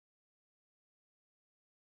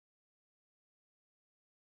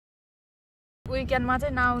विकेन्डमा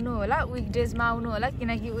चाहिँ नआउनु होला, विकडेजमा आउनु होला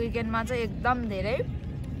किनकि विकेन्डमा चाहिँ एकदम धेरै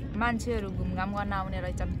मान्छेहरू घुमघाम गर्न आउने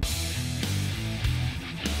रहेछन्।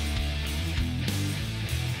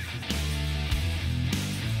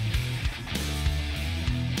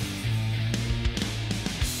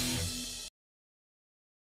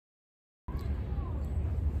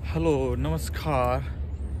 हेलो नमस्कार।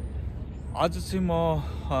 आज चाहिँ म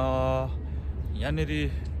यहाँनेरि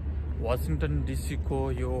वाशिंगटन डीसी को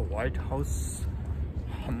यो व्हाइट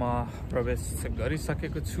हाउसमा प्रवेश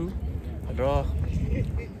गरिसकेको छु र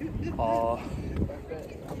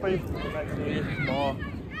तपाईहरुलाई म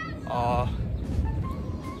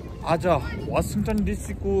आज वाशिंगटन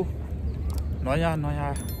डीसी को नयाँ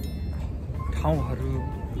ठाउँहरू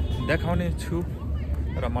देखाउने छु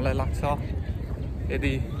र मलाई लाग्छ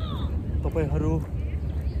यदि तपाईहरु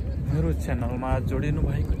मेरो च्यानलमा जोडिनु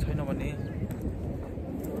भएको छैन भने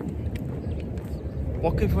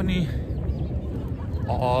पक्कै पनि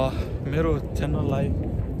मेरो च्यानललाई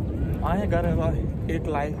माया गरेर एक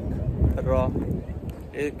लाइक र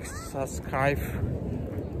एक सब्स्क्राइब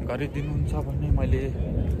गरिदिनुहुन्छ भन्ने मैले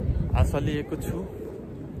आशा लिएको छु।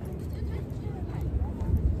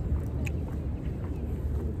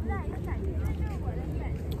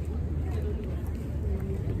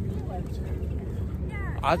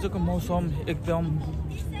 आजको मौसम एकदम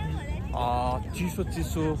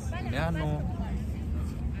चिसो न्यानो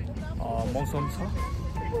मौसम छ,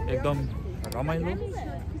 एकदम रमाइलो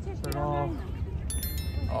र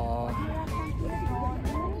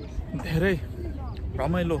धेरै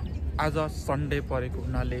रमाइलो। आज सन्डे परेको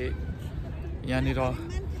हुनाले यहाँनिर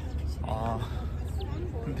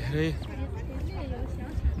धेरै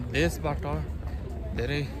देशबाट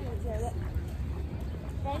धेरै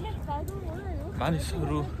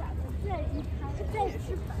मानिसहरू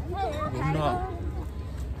घुम्न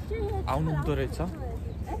आउनुहुँदो रहेछ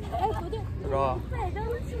र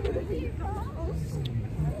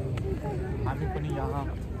हामी पनि यहाँ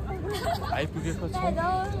आइपुगेको छौँ।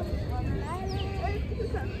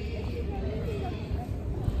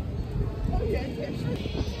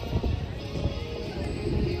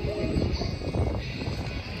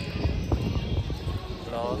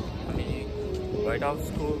 र हामी व्हाइट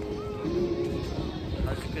हाउसको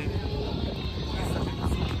नजिकै पुगिसकेको छौँ।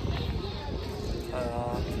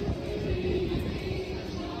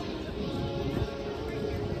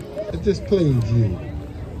 Just played you.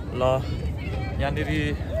 ल यहाँनिर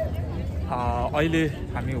अहिले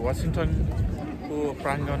हामी वाशिंटनको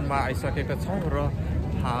प्राङ्गणमा आइसकेका छौँ र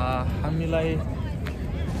हामीलाई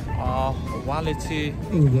उहाँले चाहिँ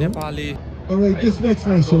Nepali Alright, this next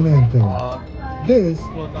national anthem. This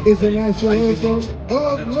is the national anthem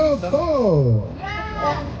of Nepal.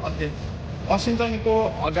 Okay. वाशिंटनको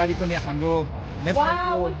अगाडि पनि हाम्रो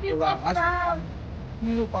नेपालको एउटा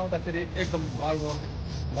राष्ट्रिय पाउँदाखेरि एकदम गर्व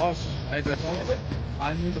महसुस भइरहेको छ।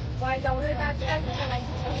 हामी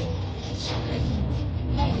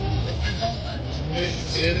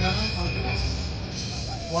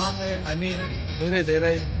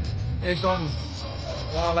धेरै एकदम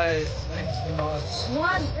उहाँलाई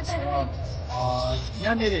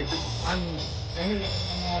यहाँनिर हामी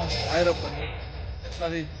आएर पनि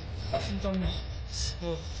यसरी वाशिंटनको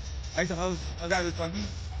व्हाइट हाउस अगाडि पनि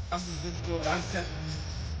आफ्नो जुनको राष्ट्रिय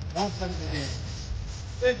मौसम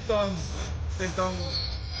एकदम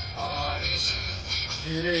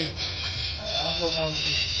धेरै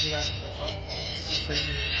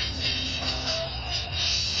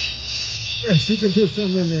Yes, you can put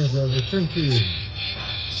some in there, brother. Thank you.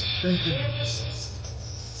 Thank you.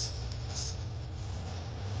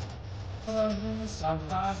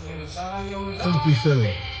 Thank you, sir.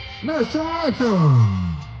 National anthem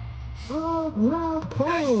of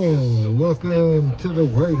Nepal. Welcome to the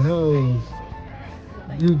White House.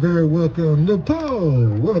 You're very welcome,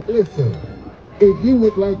 Nepal. Well, listen, if you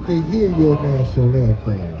would like to hear your national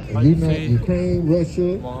anthem, and you're not Ukraine, Russia,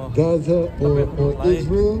 Gaza, or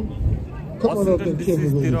Israel, come on up and tell me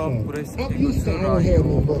where you're from. I'm used to all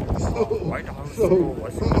having but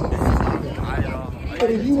but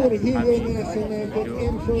if you want to hear your national anthem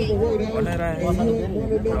in front of the White House, and you want one of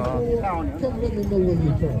them, come let me know where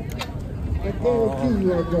you're from. I guarantee you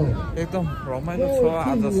I go. एकदम रमाइलो छ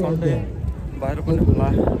आज Sunday बाहिर पनि होला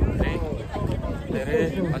धेरै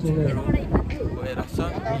मान्छेहरू गएर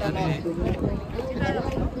छन्।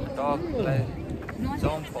 डगलाई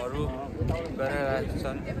जम्पहरू गरिरहेका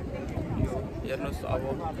छन्। हेर्नुहोस् अब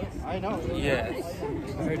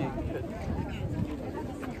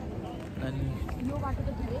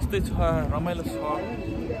यस्तै छ, रमाइलो छ।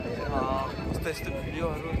 यस्तै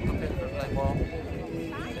भिडियोहरू तपाईँहरूलाई म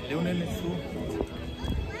ल्याउने नै छु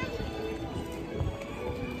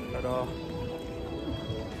र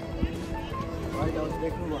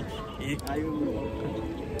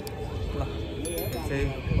ल चाहिँ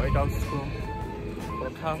व्हाइट हाउसको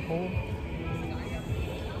कोठा हो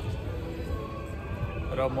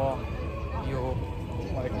र म यो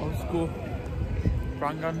व्हाइट हाउसको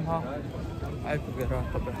प्राङ्गणमा आइपुगेर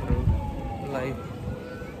तपाईहरुलाई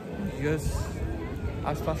यस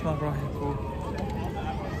आसपासमा रहेको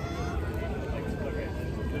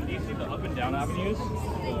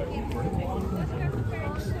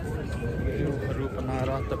भिडियोहरु बनाएर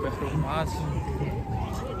तपाईहरु माझ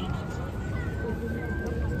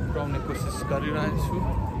पुर्याउने कोसिस गरिरहेको छु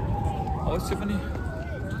अवश्य पनि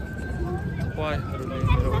तपाईहरुले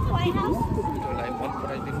मेरो भिडियोलाई मन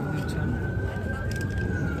पराइदिनुहुन्छ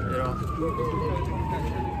र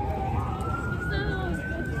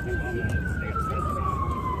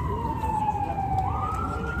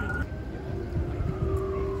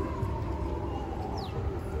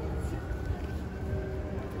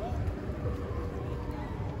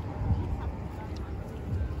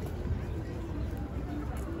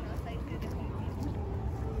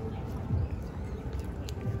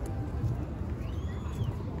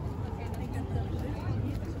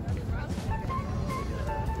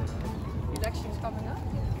coming up.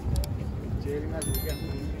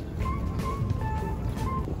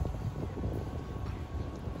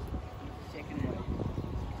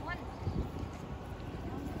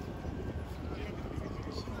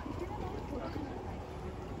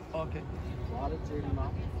 Okay.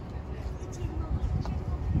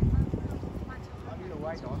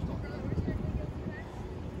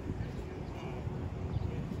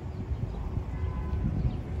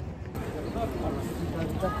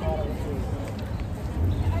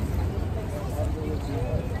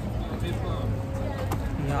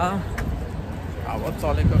 यहाँ हावा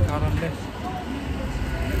चलेको कारणले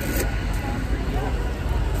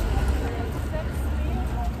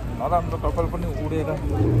नराम्रो कपाल पनि उडेर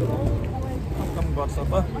खत्तम गर्छ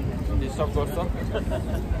त डिस्टर्ब गर्छ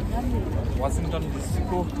वाशिंगटन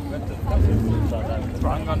डीसीको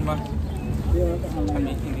प्राङ्गणमा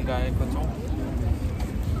हामी हिँडिरहेको छौँ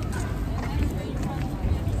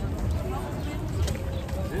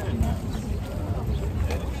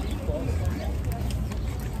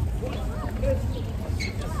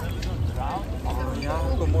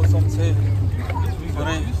यहाँको मौसम चाहिँ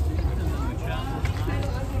थोरै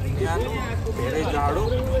यहाँ धेरै जाडो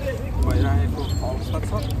भइरहेको अवस्था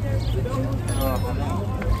छ र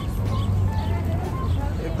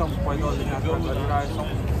एकदम पैदल यात्रा गरिरहेछौँ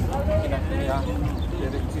किनकि यहाँ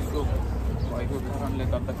धेरै चिसो भएको कारणले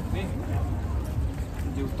गर्दाखेरि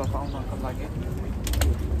जिउ तताउनको लागि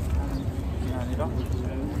यहाँनिर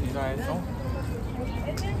हिँडिरहेछौँ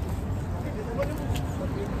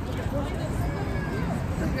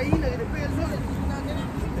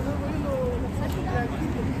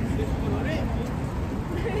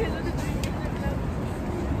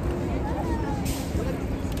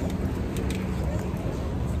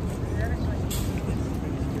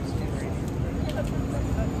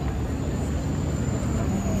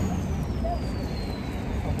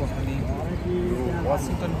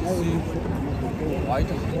वाशिंगटन डीसी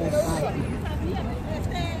व्हाइट हाउस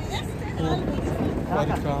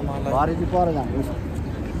परिक्रमालाई भरे चाहिँ पर जानु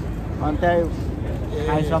अनि त्यहाँ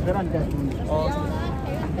खाइसकेर अनि त्यहाँ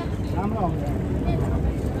राम्रो आउँछ